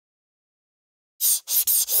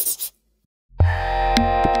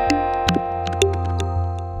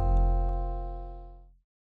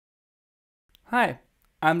Hi,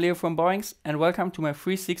 I'm Leo from Boings and welcome to my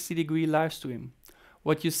 360-degree live stream.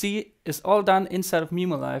 What you see is all done inside of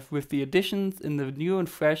mimoLive with the additions in the new and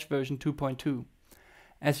fresh version 2.2.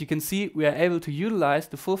 As you can see, we are able to utilize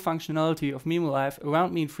the full functionality of mimoLive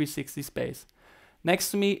around me in 360 space.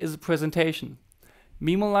 Next to me is a presentation.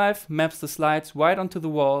 mimoLive maps the slides right onto the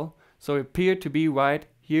wall, so it appear to be right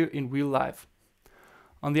here in real life.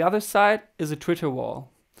 On the other side is a Twitter wall.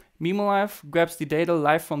 mimoLive grabs the data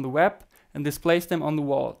live from the web and displays them on the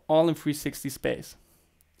wall, all in 360 space.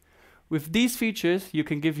 With these features, you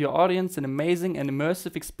can give your audience an amazing and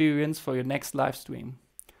immersive experience for your next live stream.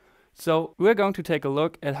 So we're going to take a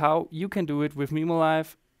look at how you can do it with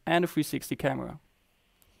mimoLive and a 360 camera.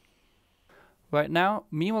 Right now,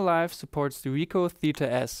 mimoLive supports the RICOH Theta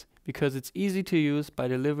S because it's easy to use by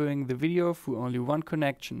delivering the video through only one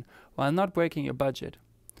connection while not breaking your budget.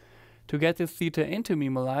 To get the Theta into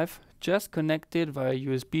mimoLive, just connect it via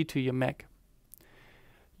USB to your Mac.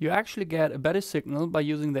 You actually get a better signal by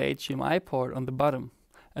using the HDMI port on the bottom,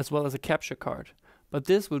 as well as a capture card, but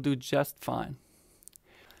this will do just fine.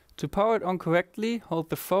 To power it on correctly, hold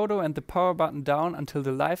the photo and the power button down until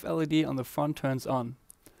the live LED on the front turns on.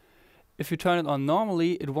 If you turn it on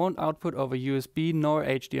normally, it won't output over USB nor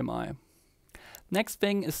HDMI. Next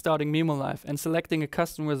thing is starting mimoLive and selecting a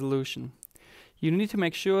custom resolution. You need to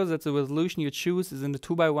make sure that the resolution you choose is in the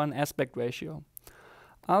 2:1 aspect ratio.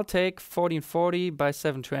 I'll take 1440 by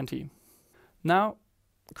 720. Now,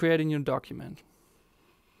 create a new document.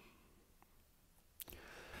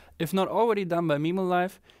 If not already done by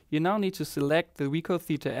mimoLive, you now need to select the RICOH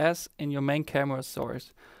Theta S in your main camera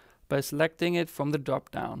source by selecting it from the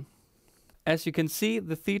drop-down. As you can see,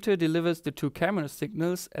 the Theta delivers the two camera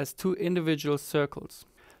signals as two individual circles.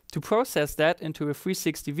 To process that into a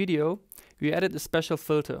 360 video, we added a special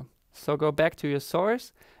filter. So go back to your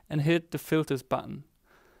source and hit the filters button.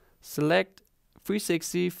 Select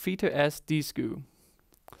 360 Theta S D-Skew.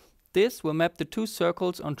 This will map the two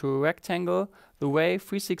circles onto a rectangle the way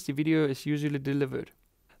 360 video is usually delivered.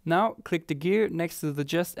 Now click the gear next to the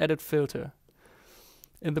just added filter.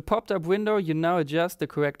 In the popped up window, you now adjust the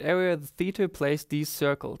correct area the Theta placed these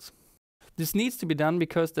circles. This needs to be done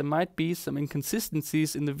because there might be some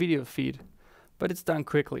inconsistencies in the video feed, but it's done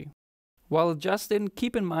quickly. While adjusting,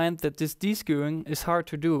 keep in mind that this deskewing is hard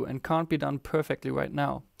to do and can't be done perfectly right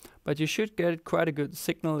now, but you should get quite a good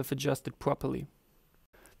signal if adjusted properly.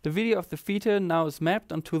 The video of the Theta now is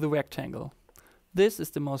mapped onto the rectangle. This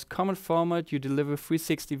is the most common format you deliver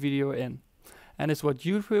 360 video in, and is what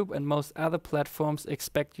YouTube and most other platforms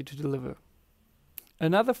expect you to deliver.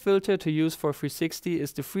 Another filter to use for 360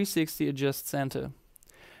 is the 360 Adjust Center.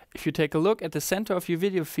 If you take a look at the center of your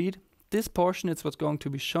video feed, this portion is what's going to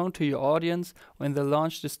be shown to your audience when they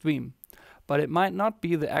launch the stream, but it might not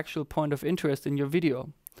be the actual point of interest in your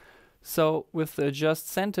video. So with the Adjust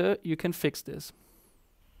Center, you can fix this.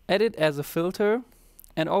 Edit as a filter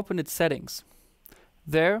and open its settings.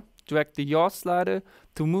 There, drag the yaw slider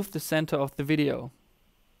to move the center of the video.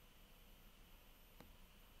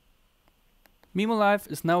 mimoLive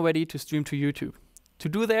is now ready to stream to YouTube. To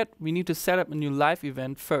do that, we need to set up a new live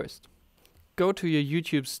event first. Go to your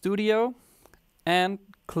YouTube studio and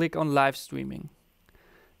click on live streaming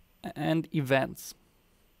and events.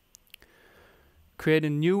 Create a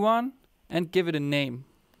new one and give it a name.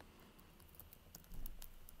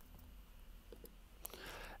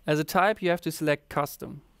 As a type, you have to select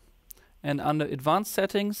custom, and under advanced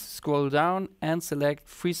settings, scroll down and select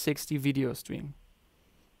 360 video stream.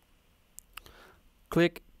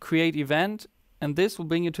 Click create event and this will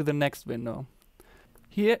bring you to the next window.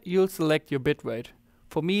 Here you'll select your bitrate.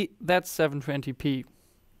 For me, that's 720p.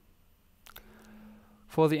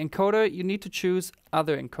 For the encoder, you need to choose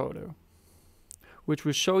Other Encoder, which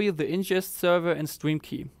will show you the ingest server and stream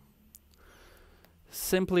key.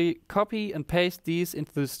 Simply copy and paste these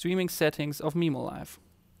into the streaming settings of mimoLive.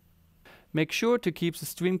 Make sure to keep the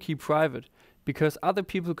stream key private, because other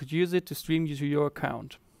people could use it to stream you to your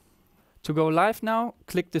account. To go live now,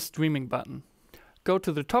 click the streaming button. Go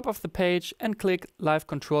to the top of the page and click Live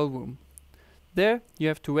Control Room. There you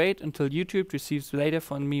have to wait until YouTube receives data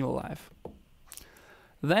from mimoLive.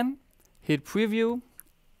 Then hit Preview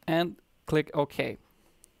and click OK.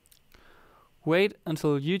 Wait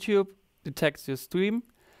until YouTube detects your stream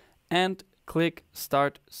and click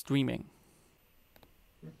Start Streaming.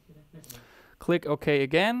 Click OK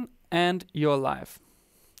again and you're live.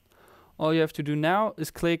 All you have to do now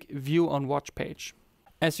is click View on Watch Page.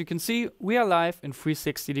 As you can see, we are live in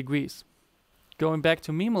 360 degrees. Going back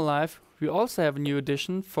to mimoLive, we also have a new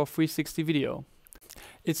addition for 360 video.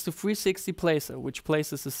 It's the 360 placer, which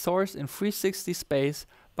places the source in 360 space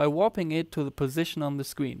by warping it to the position on the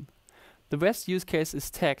screen. The best use case is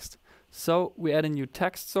text, so we add a new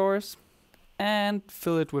text source and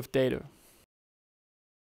fill it with data.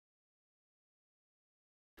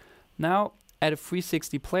 Now add a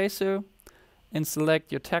 360 placer and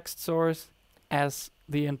select your text source as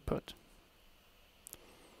the input.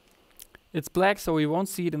 It's black, so we won't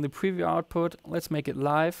see it in the preview output. Let's make it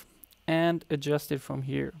live and adjust it from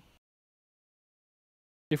here.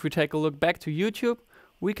 If we take a look back to YouTube,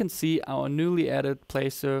 we can see our newly added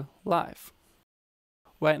placer live.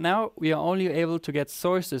 Right now, we are only able to get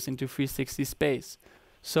sources into 360 space.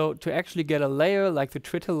 So to actually get a layer like the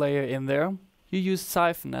Twitter layer in there, you use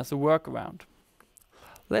Siphon as a workaround.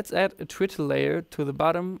 Let's add a Twitter layer to the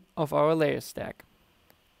bottom of our layer stack.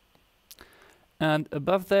 And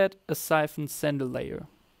above that, a Siphon sender layer.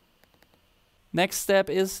 Next step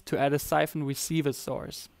is to add a Siphon receiver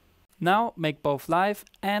source. Now make both live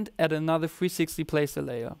and add another 360 placer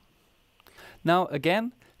layer. Now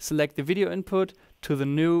again, select the video input to the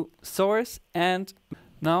new source and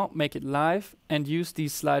now make it live and use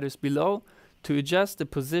these sliders below to adjust the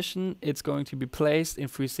position it's going to be placed in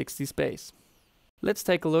 360 space. Let's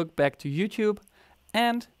take a look back to YouTube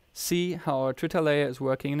and see how our Twitter layer is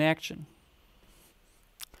working in action.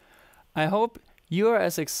 I hope you are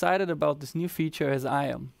as excited about this new feature as I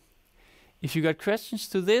am. If you got questions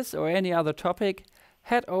to this or any other topic,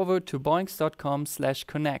 head over to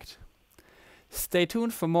boinx.com/connect. Stay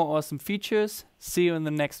tuned for more awesome features. See you in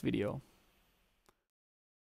the next video.